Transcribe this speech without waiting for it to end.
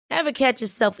Ever catch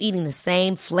yourself eating the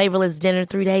same flavorless dinner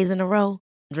 3 days in a row?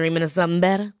 Dreaming of something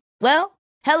better? Well,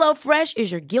 HelloFresh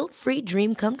is your guilt-free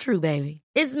dream come true, baby.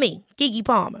 It's me, Keke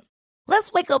Palmer.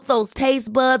 Let's wake up those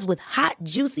taste buds with hot,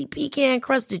 juicy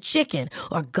pecan-crusted chicken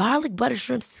or garlic butter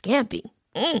shrimp scampi.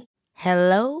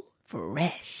 Hello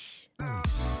Fresh.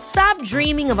 Stop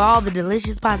dreaming of all the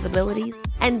delicious possibilities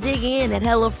and dig in at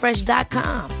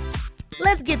HelloFresh.com.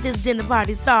 Let's get this dinner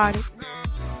party started.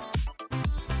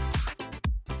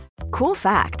 Cool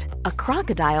fact, a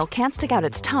crocodile can't stick out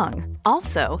its tongue.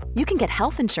 Also, you can get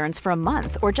health insurance for a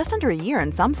month or just under a year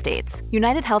in some states.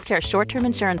 United Healthcare short-term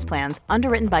insurance plans,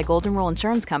 underwritten by Golden Rule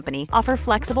Insurance Company, offer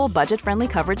flexible, budget-friendly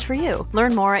coverage for you.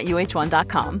 Learn more at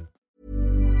uh1.com.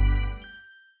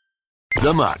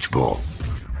 The Match Ball.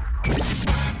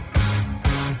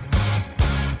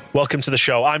 Welcome to the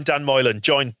show. I'm Dan Moylan,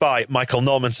 joined by Michael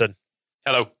Normanson.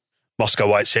 Hello. Moscow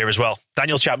White's here as well.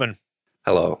 Daniel Chapman.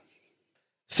 Hello.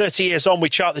 30 years on, we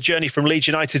chart the journey from Leeds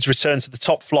United's return to the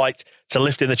top flight to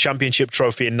lifting the Championship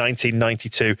trophy in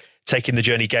 1992, taking the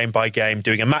journey game by game,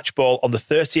 doing a match ball on the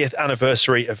 30th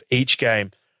anniversary of each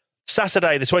game.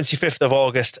 Saturday, the 25th of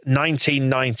August,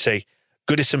 1990,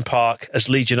 Goodison Park as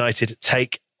Leeds United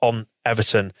take on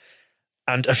Everton.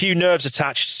 And a few nerves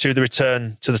attached to the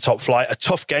return to the top flight. A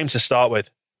tough game to start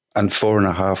with. And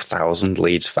 4,500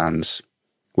 Leeds fans,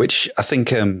 which I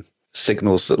think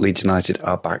signals that Leeds United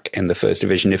are back in the First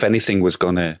Division. If anything was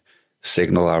going to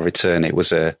signal our return, it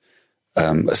was a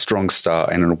strong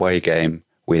start in an away game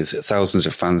with thousands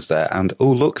of fans there. And,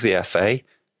 oh, look, the FA,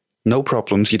 no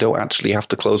problems. You don't actually have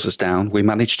to close us down. We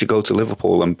managed to go to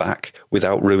Liverpool and back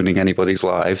without ruining anybody's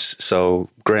lives. So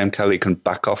Graham Kelly can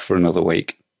back off for another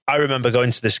week. I remember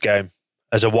going to this game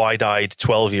as a wide-eyed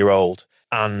 12-year-old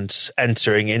and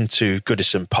entering into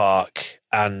Goodison Park.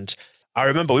 And I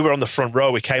remember we were on the front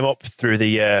row. We came up through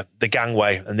the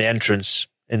gangway and the entrance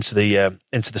into the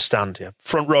stand. Yeah.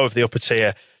 Front row of the upper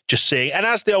tier, just seeing, and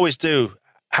as they always do,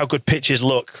 how good pitches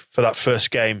look for that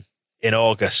first game in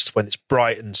August when it's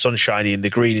bright and sunshiny and the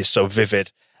green is so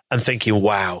vivid, and thinking,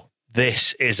 wow,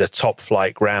 this is a top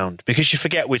flight ground. Because you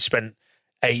forget we'd spent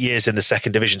 8 years in the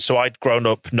second division. So I'd grown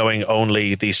up knowing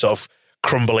only these sort of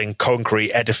crumbling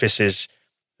concrete edifices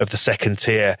of the second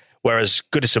tier, whereas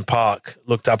Goodison Park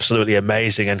looked absolutely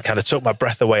amazing and kind of took my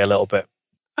breath away a little bit.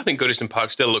 I think Goodison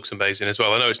Park still looks amazing as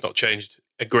well. I know it's not changed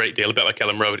a great deal, a bit like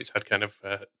Ellen Road. It's had kind of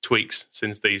tweaks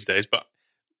since these days. But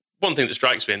one thing that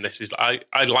strikes me in this is I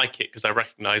like it because I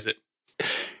recognise it.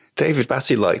 David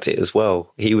Batty liked it as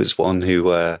well. He was one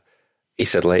who, he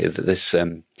said later that this,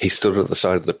 he stood at the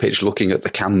side of the pitch looking at the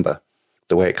camber,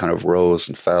 the way it kind of rose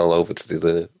and fell over to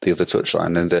the other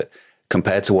touchline, and that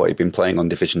compared to what he'd been playing on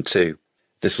Division 2,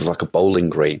 this was like a bowling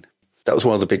green. That was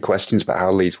one of the big questions about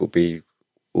how Leeds would be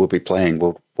playing.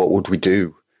 Well, what would we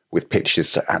do with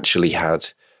pitches that actually had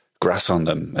grass on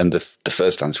them? And the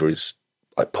first answer is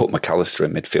like put McAllister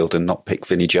in midfield and not pick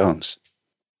Vinnie Jones.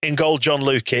 In goal, John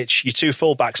Lukic. Your two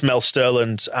fullbacks, Mel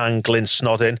Sterland and Glyn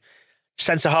Snodin.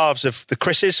 Centre halves of the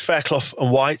Chris's, Fairclough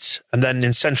and White. And then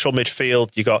in central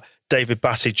midfield, you got David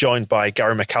Batty joined by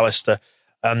Gary McAllister.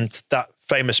 And that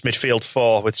famous midfield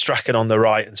four with Strachan on the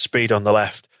right and Speed on the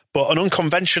left. But an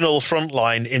unconventional front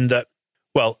line in that,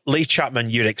 well, Lee Chapman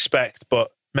you'd expect,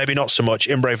 but maybe not so much.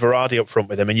 Imre Varadi up front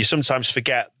with him. And you sometimes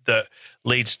forget that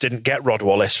Leeds didn't get Rod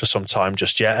Wallace for some time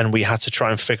just yet, and we had to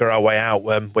try and figure our way out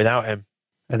without him.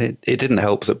 And it didn't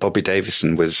help that Bobby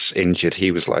Davison was injured.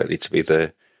 He was likely to be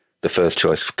the first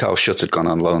choice. Carl Schutt had gone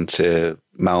on loan to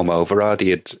Malmo.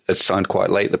 Varadi had signed quite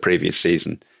late the previous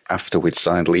season. After we'd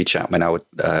signed Lee Chapman out,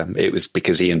 it was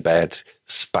because Ian Baird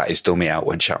spat his dummy out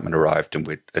when Chapman arrived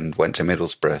and went to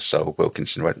Middlesbrough. So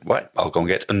Wilkinson went, right, I'll go and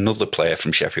get another player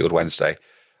from Sheffield Wednesday,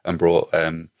 and brought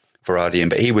Varadi in.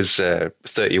 But he was a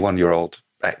 31-year-old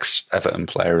ex-Everton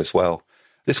player as well.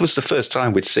 This was the first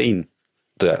time we'd seen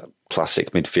the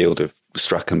classic midfield of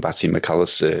Strachan, Batty,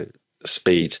 McAllister,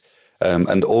 Speed.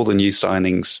 And all the new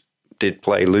signings did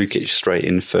play. Lukic straight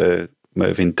in for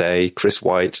Mervyn Day, Chris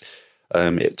White.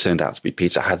 It turned out to be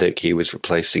Peter Haddock. He was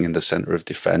replacing in the centre of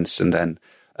defence, and then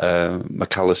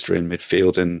McAllister in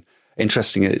midfield. And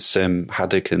interesting, it's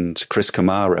Haddock and Chris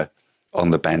Kamara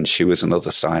on the bench, who was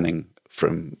another signing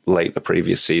from late the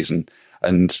previous season.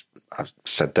 And I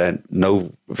said then,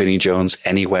 no Vinnie Jones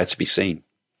anywhere to be seen.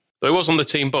 Though he was on the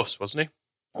team bus, wasn't he?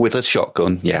 With a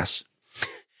shotgun, yes.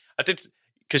 I did,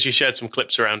 because you shared some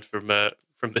clips around from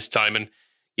this time, and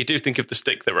you do think of the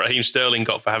stick that Raheem Sterling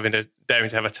got for daring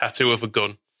to have a tattoo of a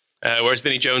gun, whereas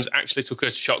Vinnie Jones actually took a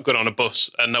shotgun on a bus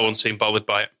and no one seemed bothered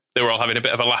by it. They were all having a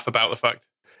bit of a laugh about the fact.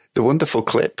 The wonderful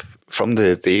clip from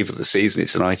the eve of the season,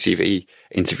 it's an ITV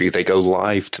interview. They go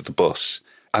live to the bus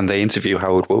and they interview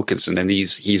Howard Wilkinson, and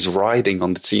he's riding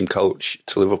on the team coach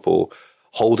to Liverpool,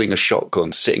 holding a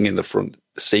shotgun, sitting in the front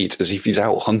seat as if he's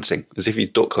out hunting, as if he's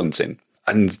duck hunting.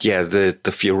 And yeah, the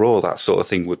furore that sort of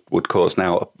thing would cause.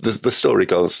 Now, the story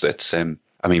goes that,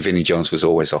 Vinnie Jones was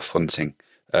always off hunting,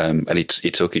 and he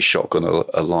took his shotgun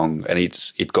along, and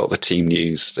he'd got the team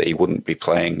news that he wouldn't be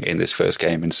playing in this first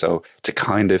game. And so to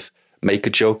kind of make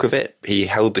a joke of it, he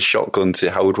held the shotgun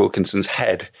to Howard Wilkinson's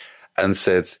head and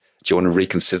said, "Do you want to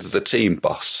reconsider the team,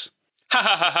 boss?" Ha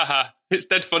ha ha ha ha. It's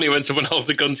dead funny when someone holds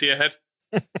a gun to your head.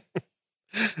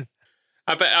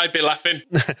 I bet I'd be laughing.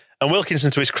 And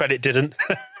Wilkinson, to his credit, didn't.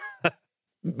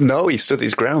 No, he stood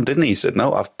his ground, didn't he? He said,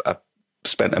 "No, I've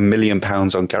spent £1 million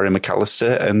on Gary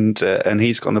McAllister, and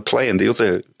he's going to play." And the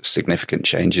other significant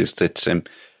change is that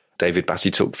David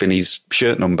Batty took Vinny's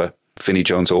shirt number. Vinnie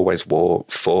Jones always wore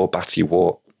 4, Batty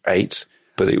wore 8,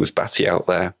 but it was Batty out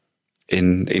there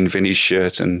in Vinny's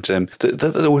shirt, and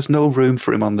there was no room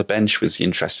for him on the bench was the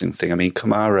interesting thing. I mean,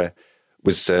 Kamara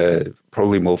was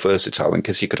probably more versatile, and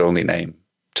because he could only name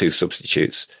 2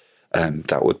 substitutes,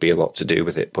 that would be a lot to do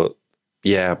with it. But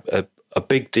yeah, a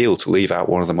big deal to leave out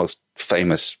one of the most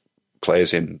famous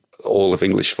players in all of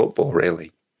English football,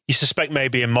 really. You suspect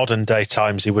maybe in modern day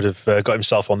times he would have got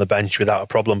himself on the bench without a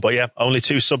problem. But yeah, only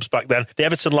 2 subs back then. The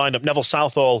Everton lineup, Neville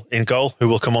Southall in goal, who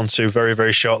we'll come on to very,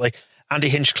 very shortly. Andy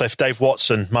Hinchcliffe, Dave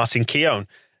Watson, Martin Keown,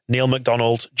 Neil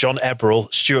MacDonald, John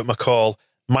Eberle, Stuart McCall,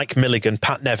 Mike Milligan,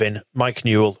 Pat Nevin, Mike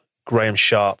Newell, Graham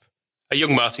Sharp. A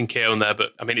young Martin Keown there,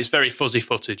 but I mean, it's very fuzzy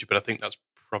footage, but I think that's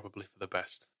probably for the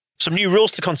best. Some new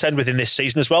rules to contend with in this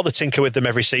season as well. They tinker with them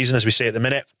every season, as we see at the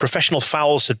minute. Professional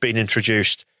fouls had been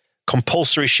introduced.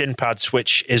 Compulsory shin pads,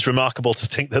 which is remarkable to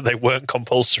think that they weren't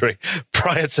compulsory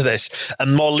prior to this.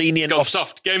 And more lenient...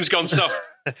 Game's gone soft.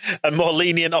 And more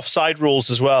lenient offside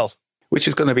rules as well. Which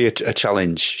is going to be a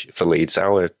challenge for Leeds.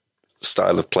 Our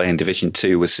style of play in Division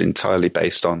 2 was entirely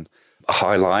based on a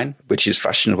high line, which is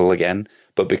fashionable again,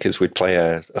 but because we'd play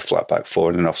a flat back 4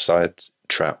 and an offside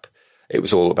trap, it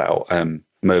was all about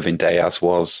Mervyn Diaz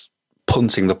was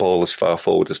punting the ball as far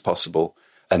forward as possible,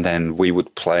 and then we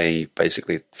would play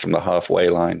basically from the halfway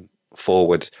line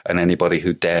forward, and anybody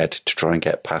who dared to try and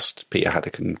get past Peter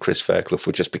Haddock and Chris Fairclough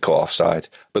would just be caught offside.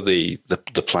 But the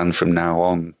plan from now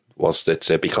on was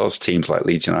that because teams like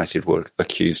Leeds United were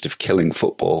accused of killing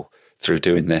football through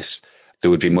doing this, there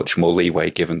would be much more leeway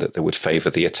given that they would favour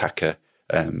the attacker,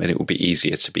 and it would be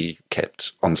easier to be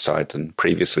kept onside than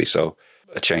previously. So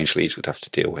a change Leeds would have to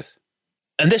deal with.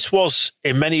 And this was,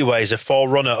 in many ways, a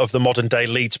forerunner of the modern-day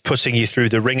Leeds putting you through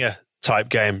the ringer type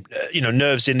game.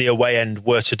 Nerves in the away end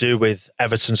were to do with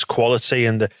Everton's quality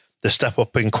and the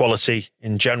step-up in quality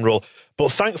in general.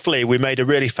 But thankfully, we made a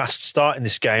really fast start in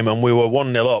this game, and we were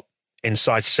 1-0 up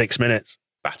inside 6 minutes.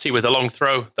 Batty with a long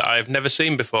throw that I've never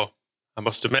seen before, I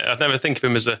must admit. I'd never think of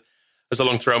him as a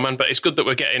long throw man, but it's good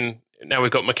that now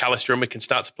we've got McAllister and we can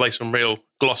start to play some real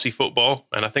glossy football,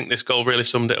 and I think this goal really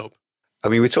summed it up. I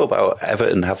mean, we talk about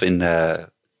Everton having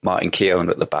Martin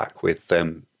Keown at the back with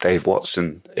Dave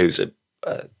Watson, who's an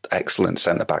excellent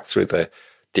centre-back through the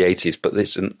 80s, but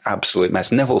it's an absolute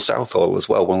mess. Neville Southall as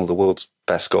well, one of the world's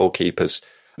best goalkeepers,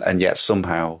 and yet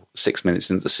somehow 6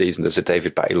 minutes into the season, there's a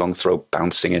David Batty long throw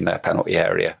bouncing in their penalty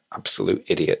area. Absolute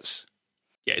idiots.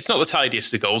 Yeah, it's not the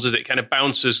tidiest of goals, is it? It kind of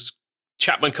bounces.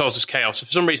 Chapman causes chaos. For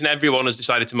some reason, everyone has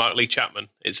decided to mark Lee Chapman,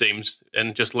 it seems,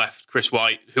 and just left Chris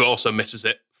White, who also misses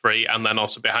it, free, and then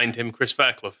also behind him, Chris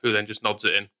Fairclough, who then just nods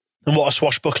it in. And what a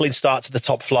swashbuckling start to the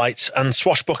top flight. And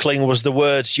swashbuckling was the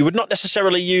word you would not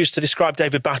necessarily use to describe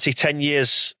David Batty 10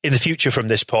 years in the future from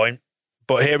this point.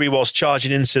 But here he was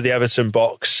charging into the Everton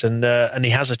box, and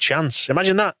he has a chance.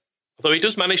 Imagine that. Although he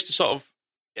does manage to sort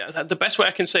of, the best way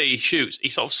I can say he shoots, he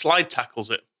sort of slide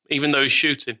tackles it, even though he's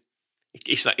shooting.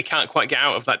 It's like he can't quite get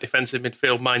out of that defensive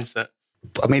midfield mindset.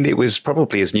 I mean, it was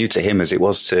probably as new to him as it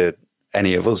was to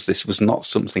any of us. This was not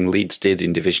something Leeds did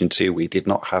in Division 2. We did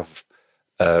not have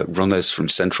runners from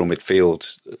central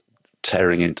midfield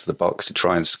tearing into the box to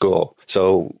try and score.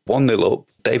 So 1-0 up,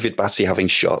 David Batty having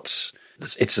shots.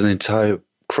 It's an entire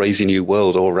crazy new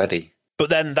world already. But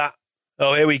then that,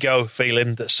 here we go,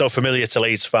 feeling that's so familiar to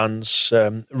Leeds fans,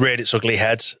 reared its ugly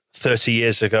head 30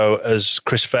 years ago as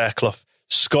Chris Fairclough,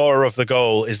 scorer of the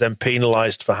goal, is then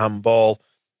penalised for handball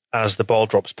as the ball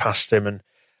drops past him, and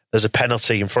there's a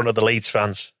penalty in front of the Leeds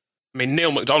fans. I mean,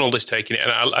 Neil MacDonald is taking it,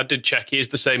 and I did check. He is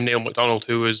the same Neil MacDonald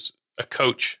who was a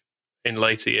coach in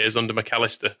later years under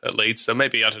McAllister at Leeds. So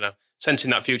maybe, I don't know,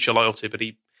 sensing that future loyalty. But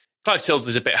Clive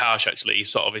Tilsley's a bit harsh, actually. He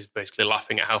sort of is basically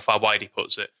laughing at how far wide he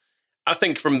puts it. I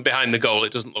think from behind the goal,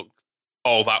 it doesn't look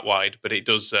all that wide, but it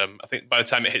does. I think by the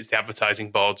time it hits the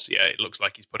advertising boards, it looks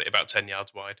like he's put it about 10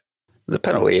 yards wide. The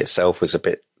penalty itself was a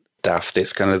bit daft.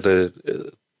 It's kind of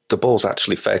the ball's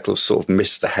actually Fairclough sort of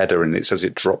missed the header, and it's as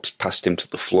it drops past him to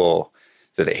the floor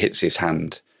that it hits his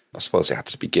hand. I suppose it had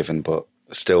to be given, but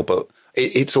still. But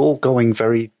it's all going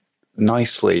very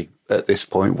nicely at this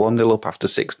point. 1-0 up after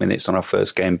 6 minutes on our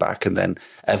first game back, and then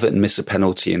Everton miss a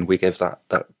penalty, and we gave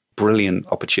that brilliant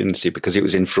opportunity because it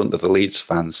was in front of the Leeds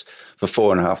fans for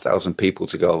 4,500 people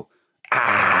to go,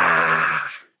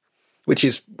 which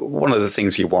is one of the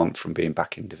things you want from being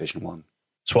back in Division 1.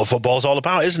 It's what football's all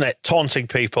about, isn't it? Taunting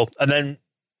people. And then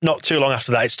not too long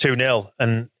after that, it's 2-0,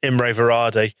 and Imre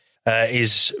Varadi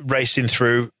is racing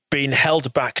through, being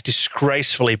held back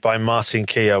disgracefully by Martin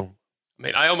Keown. I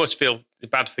mean, I almost feel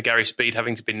bad for Gary Speed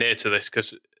having to be near to this,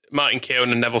 because Martin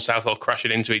Keown and Neville Southall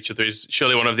crashing into each other is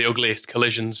surely one of the ugliest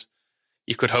collisions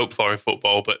you could hope for in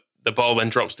football. But the ball then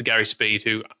drops to Gary Speed,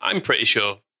 who I'm pretty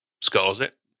sure scores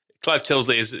it. Clive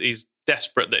Tilsley is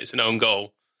desperate that it's an own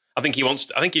goal. I think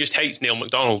he just hates Neil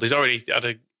McDonald. He's already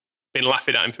been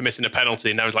laughing at him for missing a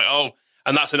penalty, and now he's like, oh,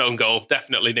 and that's an own goal.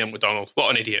 Definitely Neil McDonald. What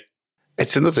an idiot.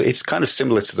 It's kind of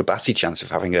similar to the Batty chance of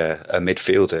having a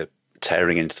midfielder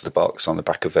tearing into the box on the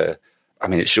back of it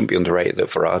shouldn't be underrated that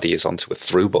Varadi is onto a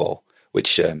through ball,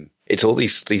 which it's all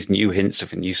these new hints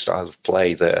of a new style of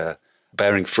play that are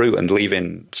bearing fruit and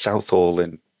leaving Southall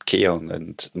and Keown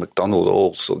and McDonald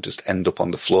all sort of just end up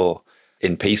on the floor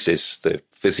in pieces. The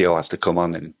physio has to come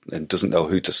on and doesn't know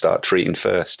who to start treating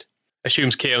first.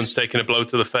 Assumes Keown's taken a blow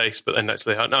to the face, but then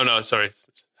actually, sorry,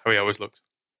 it's how he always looks.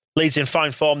 Leeds in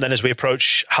fine form then as we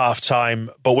approach half-time,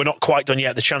 but we're not quite done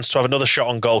yet. The chance to have another shot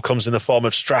on goal comes in the form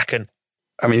of Strachan.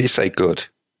 I mean, you say good.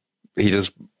 He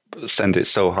does send it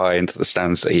so high into the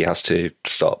stands that he has to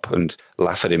stop and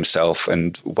laugh at himself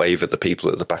and wave at the people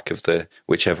at the back of the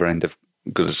whichever end of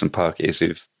Goodison Park it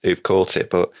is who've caught it.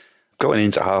 But going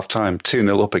into half-time,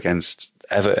 2-0 up against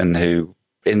Everton, who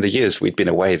in the years we'd been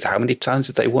away, how many times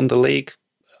have they won the league?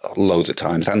 Loads of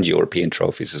times, and European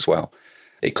trophies as well.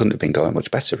 It couldn't have been going much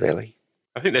better, really.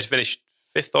 I think they'd finished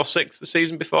 5th or 6th the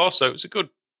season before, so it's a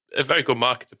very good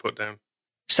marker to put down.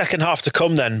 Second half to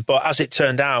come then, but as it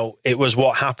turned out, it was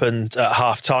what happened at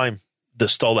half-time that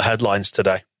stole the headlines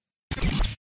today.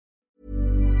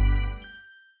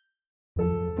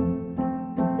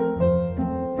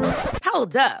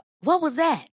 Hold up. What was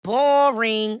that?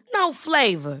 Boring. No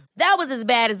flavor. That was as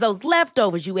bad as those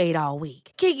leftovers you ate all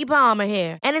week. Keke Palmer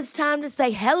here, and it's time to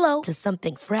say hello to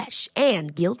something fresh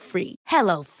and guilt-free.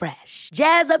 Hello Fresh.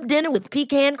 Jazz up dinner with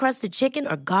pecan-crusted chicken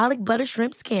or garlic butter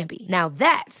shrimp scampi. Now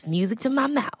that's music to my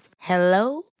mouth.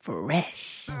 Hello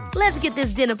Fresh. Let's get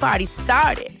this dinner party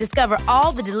started. Discover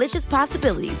all the delicious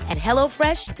possibilities at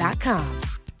hellofresh.com.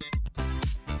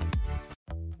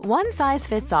 One size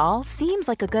fits all seems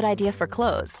like a good idea for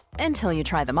clothes until you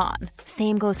try them on.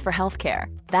 Same goes for healthcare.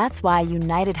 That's why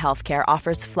United Healthcare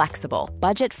offers flexible,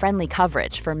 budget-friendly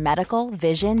coverage for medical,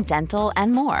 vision, dental,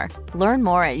 and more. Learn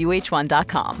more at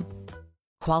uh1.com.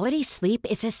 Quality sleep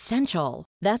is essential.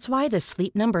 That's why the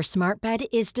Sleep Number Smart Bed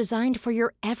is designed for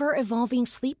your ever-evolving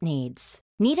sleep needs.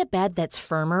 Need a bed that's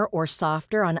firmer or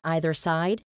softer on either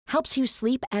side? Helps you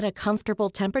sleep at a comfortable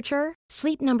temperature?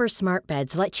 Sleep Number Smart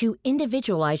Beds let you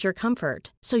individualize your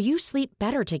comfort, so you sleep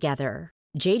better together.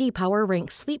 J.D. Power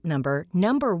ranks Sleep Number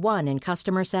number 1 in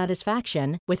customer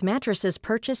satisfaction with mattresses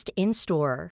purchased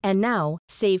in-store. And now,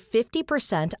 save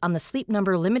 50% on the Sleep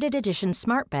Number Limited Edition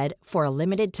Smart Bed for a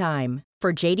limited time.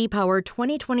 For J.D. Power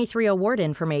 2023 award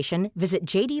information, visit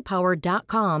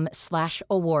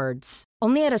jdpower.com/awards.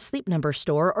 Only at a Sleep Number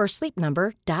store or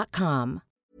sleepnumber.com.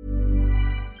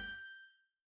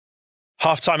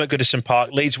 Half-time at Goodison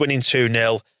Park, Leeds winning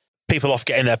 2-0, people off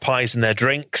getting their pies and their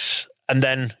drinks, and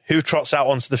then who trots out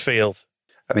onto the field?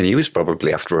 I mean, he was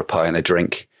probably after a pie and a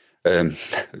drink.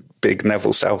 Big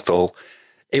Neville Southall.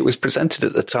 It was presented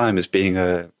at the time as being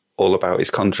all about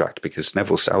his contract because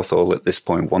Neville Southall at this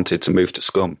point wanted to move to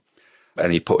Scum.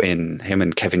 And he put in him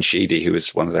and Kevin Sheedy, who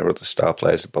was one of their other star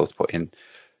players, both put in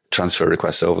transfer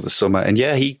requests over the summer. And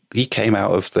yeah, he came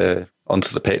out of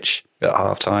onto the pitch at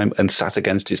half-time and sat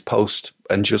against his post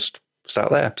and just sat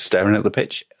there staring at the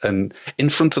pitch and in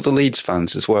front of the Leeds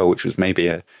fans as well, which was maybe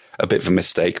a bit of a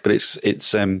mistake. But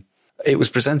it was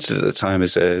presented at the time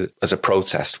as a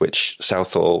protest, which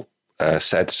Southall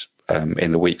said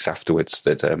in the weeks afterwards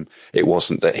that it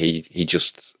wasn't that he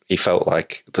felt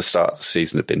like the start of the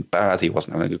season had been bad. He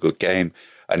wasn't having a good game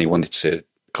and he wanted to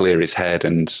clear his head.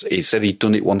 And he said he'd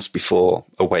done it once before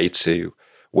away to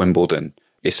Wimbledon.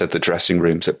 He said the dressing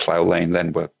rooms at Plough Lane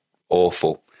then were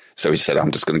awful. So he said,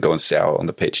 I'm just going to go and sit out on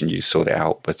the pitch and you sort it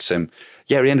out. But he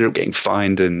ended up getting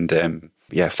fined and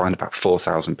fined about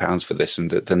 £4,000 for this. And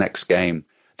the next game,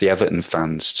 the Everton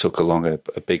fans took along a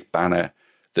big banner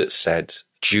that said,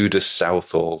 Judas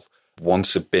Southall,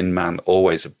 once a bin man,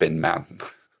 always a bin man.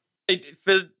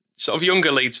 For sort of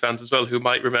younger Leeds fans as well, who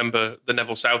might remember the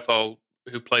Neville Southall,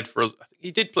 who played for us. I think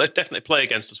he did definitely play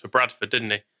against us for Bradford,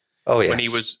 didn't he? Oh, yes. When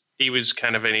he was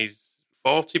kind of in his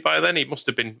 40 by then. He must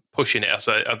have been pushing it,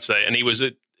 I'd say. And he was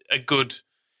a good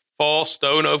 4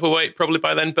 stone overweight probably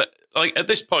by then. But like at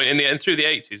this point through the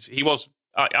 80s, he was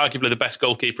arguably the best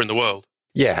goalkeeper in the world.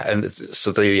 Yeah, and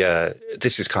so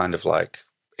this is kind of like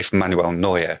if Manuel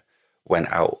Neuer went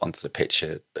out onto the pitch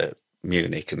at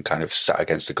Munich and kind of sat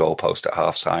against a goalpost at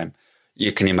half-time.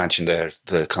 You can imagine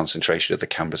the concentration of the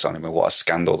cameras on him and what a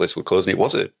scandal this would cause. And it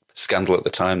was a scandal at the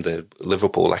time, the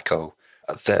Liverpool Echo.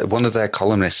 One of their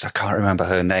columnists, I can't remember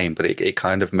her name, but it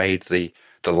kind of made the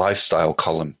lifestyle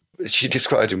column. She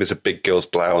described him as a big girl's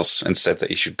blouse and said that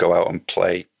he should go out and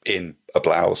play in a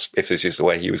blouse if this is the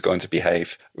way he was going to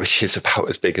behave, which is about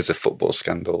as big as a football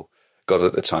scandal got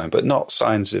at the time, but not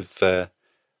signs of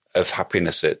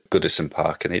happiness at Goodison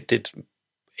Park. And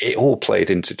it all played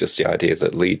into just the idea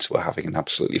that Leeds were having an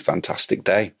absolutely fantastic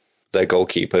day. Their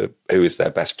goalkeeper, who is their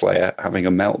best player, having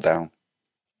a meltdown.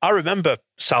 I remember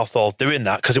Southall doing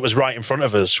that because it was right in front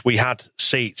of us. We had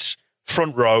seats,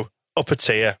 front row, upper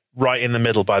tier, right in the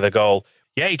middle by the goal.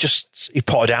 Yeah, he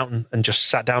potted out and just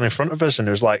sat down in front of us, and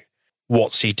it was like,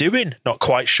 what's he doing? Not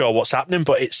quite sure what's happening,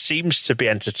 but it seems to be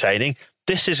entertaining.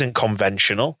 This isn't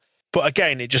conventional. But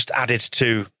again, it just added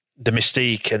to the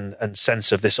mystique and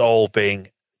sense of this all being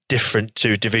different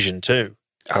to Division 2.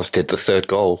 As did the third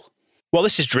goal. Well,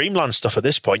 this is dreamland stuff at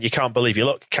this point. You can't believe your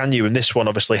luck, can you? And this one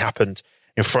obviously happened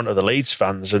in front of the Leeds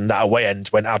fans, and that away end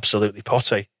went absolutely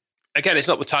potty. Again, it's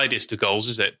not the tidiest of goals,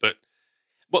 is it? But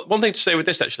one thing to say with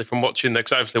this, actually, from watching,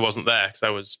 because I obviously wasn't there, because I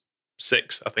was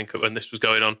 6, I think, when this was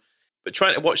going on, but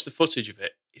trying to watch the footage of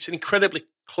it, it's an incredibly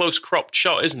close-cropped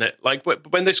shot, isn't it? Like,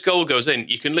 when this goal goes in,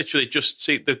 you can literally just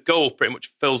see the goal pretty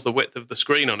much fills the width of the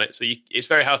screen on it, so it's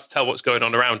very hard to tell what's going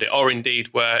on around it, or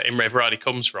indeed where Imre Varadi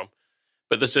comes from.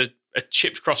 But there's a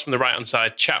chipped cross from the right-hand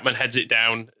side, Chapman heads it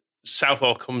down,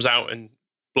 Southall comes out and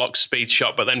blocks Speed's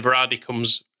shot, but then Varadi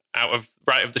comes out of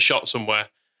right of the shot somewhere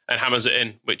and hammers it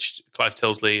in, which Clive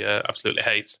Tilsley absolutely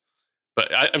hates.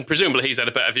 But and presumably he's had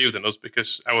a better view than us,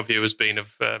 because our view has been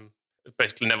of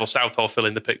basically Neville Southall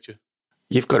filling the picture.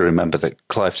 You've got to remember that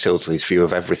Clive Tilsley's view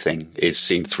of everything is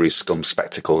seen through scum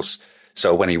spectacles.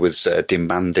 So when he was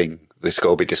demanding this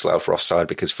goal be disallowed for offside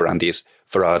because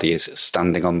Varadi is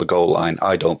standing on the goal line,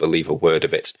 I don't believe a word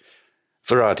of it.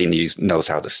 Varadi knows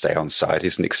how to stay on side.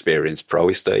 He's an experienced pro.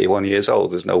 He's 31 years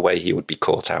old. There's no way he would be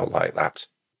caught out like that.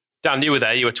 Dan, you were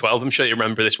there. You were 12. I'm sure you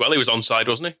remember this well. He was onside,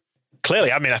 wasn't he?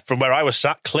 Clearly. I mean, from where I was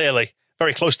sat, clearly.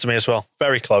 Very close to me as well.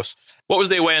 Very close. What was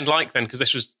the away end like then? Because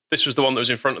this was the one that was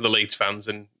in front of the Leeds fans,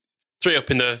 and 3-up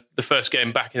in the first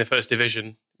game back in the first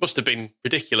division. Must have been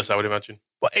ridiculous, I would imagine.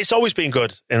 Well, it's always been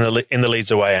good in the Leeds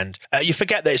away end. You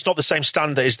forget that it's not the same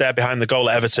stand that is there behind the goal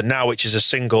at Everton now, which is a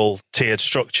single-tiered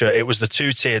structure. It was the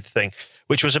 2-tiered thing,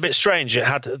 which was a bit strange. It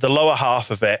had the lower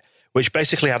half of it, which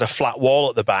basically had a flat wall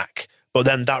at the back, but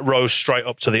then that rose straight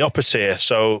up to the upper tier,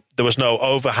 so there was no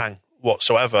overhang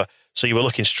whatsoever. So you were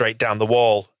looking straight down the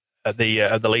wall at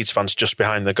the Leeds fans just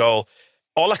behind the goal.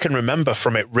 All I can remember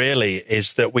from it really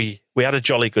is that we had a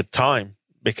jolly good time,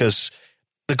 because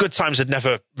the good times had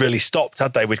never really stopped,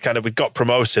 had they? We'd got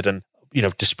promoted, and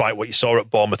despite what you saw at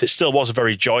Bournemouth, it still was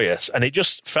very joyous, and it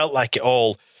just felt like it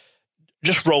all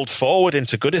just rolled forward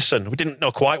into Goodison. We didn't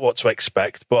know quite what to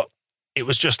expect, but it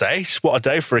was just ace. What a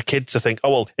day for a kid to think,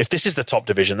 oh well, if this is the top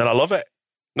division, then I love it.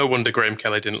 No wonder Graham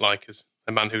Kelly didn't like us,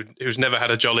 a man who's never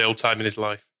had a jolly old time in his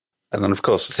life. And then, of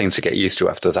course, the thing to get used to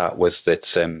after that was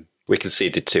that we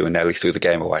conceded 2 and nearly threw the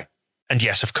game away. And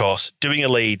yes, of course, doing a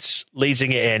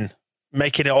leadsing it in,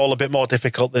 making it all a bit more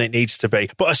difficult than it needs to be.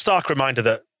 But a stark reminder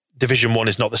that Division 1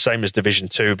 is not the same as Division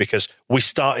 2, because we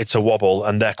started to wobble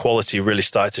and their quality really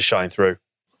started to shine through.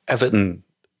 Everton,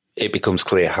 it becomes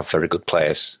clear, have very good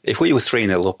players. If we were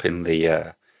 3-0 up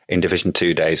in Division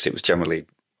 2 days, it was generally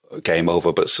game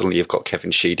over, but suddenly you've got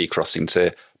Kevin Sheedy crossing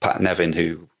to Pat Nevin,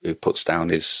 who puts down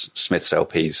his Smith's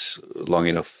LPs long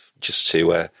enough just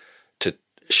to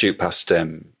shoot past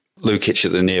Lukic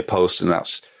at the near post, and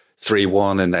that's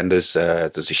 3-1. And then there's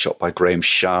a shot by Graham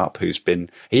Sharp,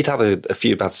 he'd had a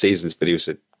few bad seasons, but he was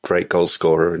a great goal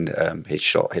scorer, and his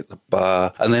shot hit the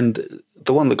bar. And then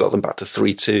the one that got them back to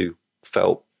 3-2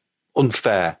 felt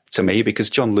unfair to me, because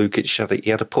John Lukic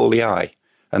had a poorly eye,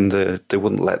 and they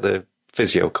wouldn't let the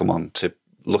physio come on to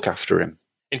look after him.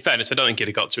 In fairness, I don't think he'd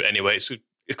have got to it anyway. It's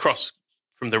a cross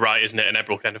from the right, isn't it? And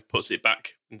Ebrel kind of puts it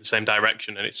back in the same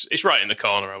direction, and it's right in the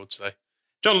corner, I would say.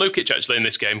 John Lukic, actually, in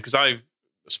this game, because I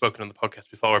spoken on the podcast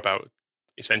before about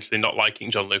essentially not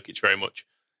liking John Lukic very much.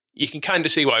 You can kind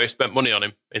of see why we spent money on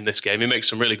him in this game. He makes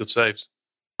some really good saves.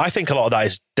 I think a lot of that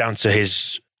is down to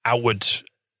his outward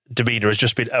demeanour has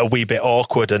just been a wee bit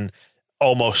awkward and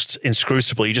almost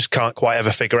inscrutable. You just can't quite ever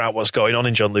figure out what's going on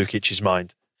in John Lukic's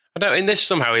mind. I know in this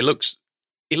somehow he looks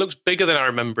bigger than I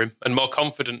remember him and more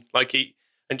confident,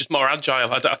 and just more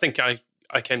agile. I think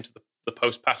I came to the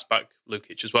post pass back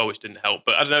Lukic as well, which didn't help.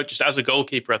 But I don't know, just as a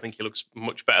goalkeeper, I think he looks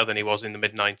much better than he was in the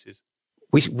mid-90s.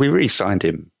 We re-signed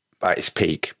him at his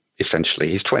peak, essentially.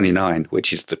 He's 29,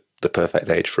 which is the perfect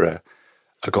age for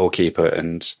a goalkeeper,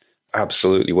 and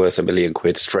absolutely worth £1 million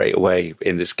straight away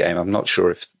in this game. I'm not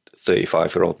sure if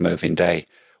 35-year-old Mervyn Day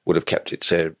would have kept it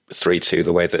to 3-2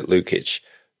 the way that Lukic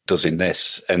does in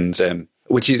this. And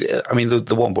which is, I mean,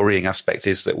 the one worrying aspect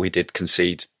is that we did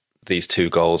concede these 2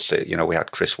 goals. You know, we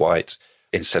had Chris White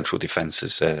in central defence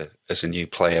as a new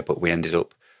player, but we ended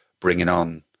up bringing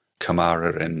on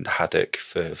Kamara and Haddock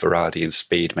for variety and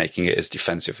speed, making it as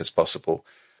defensive as possible.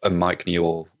 And Mike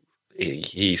Newell,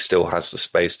 he still has the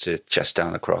space to chest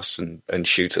down across and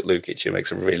shoot at Lukic. He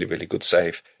makes a really, really good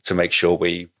save to make sure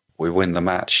we win the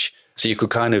match. So you could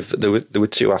kind of, there were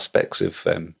 2 aspects of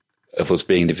us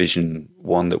being Division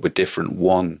 1 that were different.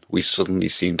 One, we suddenly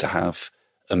seem to have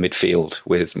a midfield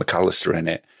with McAllister in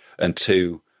it. And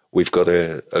 2, we've got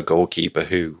a goalkeeper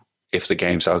who, if the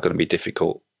games are going to be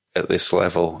difficult at this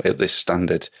level, at this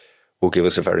standard, will give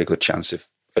us a very good chance of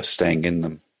staying in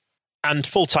them. And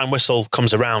full-time whistle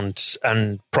comes around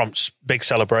and prompts big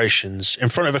celebrations in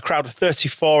front of a crowd of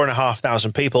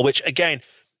 34,500 people, which, again,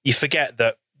 you forget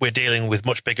that we're dealing with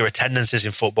much bigger attendances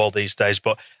in football these days.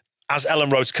 But as Ellen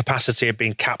Road's capacity had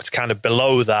been capped kind of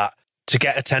below that, to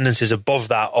get attendances above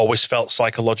that always felt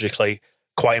psychologically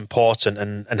quite important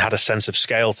and had a sense of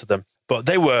scale to them. But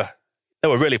they were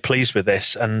really pleased with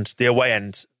this, and the away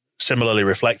end similarly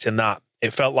reflecting that.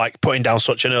 It felt like putting down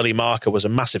such an early marker was a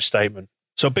massive statement.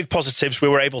 So big positives, we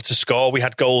were able to score. We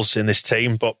had goals in this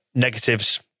team, but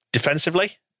negatives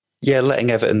defensively? Yeah, letting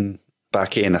Everton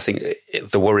back in. I think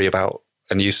the worry about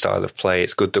a new style of play,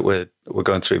 it's good that we're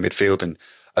going through midfield and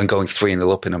going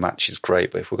 3-0 up in a match is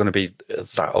great. But if we're going to be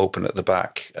that open at the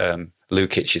back,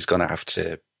 Lukic is going to have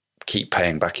to keep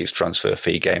paying back his transfer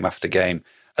fee game after game.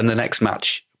 And the next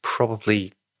match,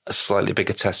 probably a slightly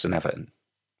bigger test than Everton.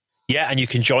 Yeah, and you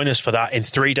can join us for that in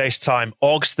 3 days' time,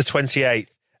 August the 28th,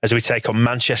 as we take on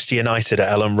Manchester United at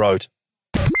Ellen Road.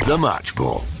 The Match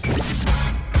Ball.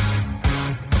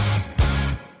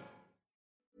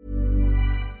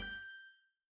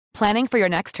 Planning for your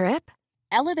next trip?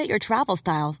 Elevate your travel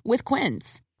style with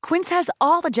Quince. Quince has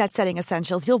all the jet-setting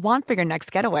essentials you'll want for your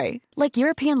next getaway, like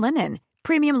European linen,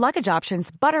 premium luggage options,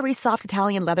 buttery soft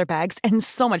Italian leather bags, and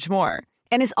so much more.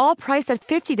 And is all priced at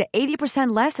 50 to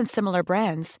 80% less than similar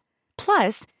brands.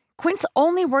 Plus, Quince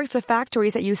only works with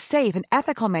factories that use safe and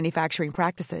ethical manufacturing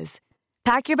practices.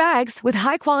 Pack your bags with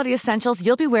high-quality essentials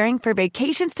you'll be wearing for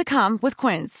vacations to come with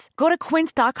Quince. Go to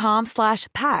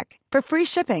quince.com/pack for free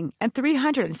shipping and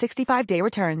 365-day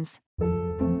returns.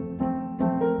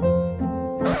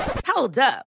 Hold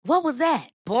up. What was that?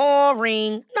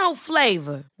 Boring. No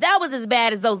flavor. That was as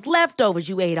bad as those leftovers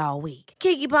you ate all week.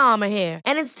 Keke Palmer here,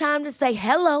 and it's time to say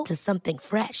hello to something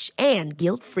fresh and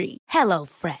guilt-free. Hello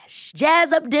Fresh.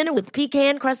 Jazz up dinner with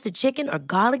pecan-crusted chicken or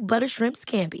garlic butter shrimp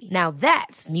scampi. Now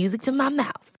that's music to my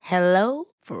mouth. Hello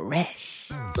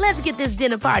Fresh. Let's get this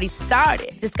dinner party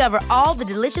started. Discover all the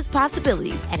delicious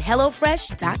possibilities at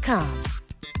hellofresh.com.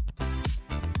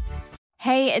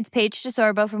 Hey, it's Paige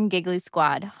DeSorbo from Giggly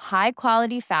Squad. High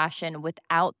quality fashion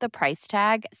without the price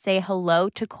tag. Say hello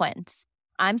to Quince.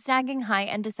 I'm snagging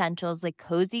high-end essentials like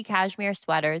cozy cashmere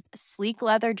sweaters, sleek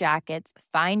leather jackets,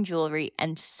 fine jewelry,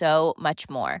 and so much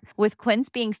more. With Quince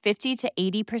being 50 to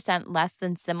 80% less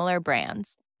than similar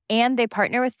brands. And they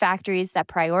partner with factories that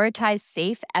prioritize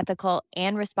safe, ethical,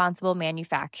 and responsible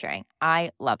manufacturing. I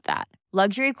love that.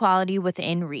 Luxury quality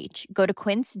within reach. Go to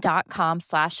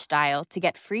quince.com/style to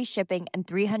get free shipping and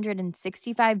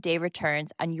 365-day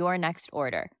returns on your next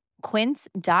order.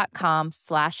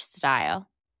 Quince.com/style.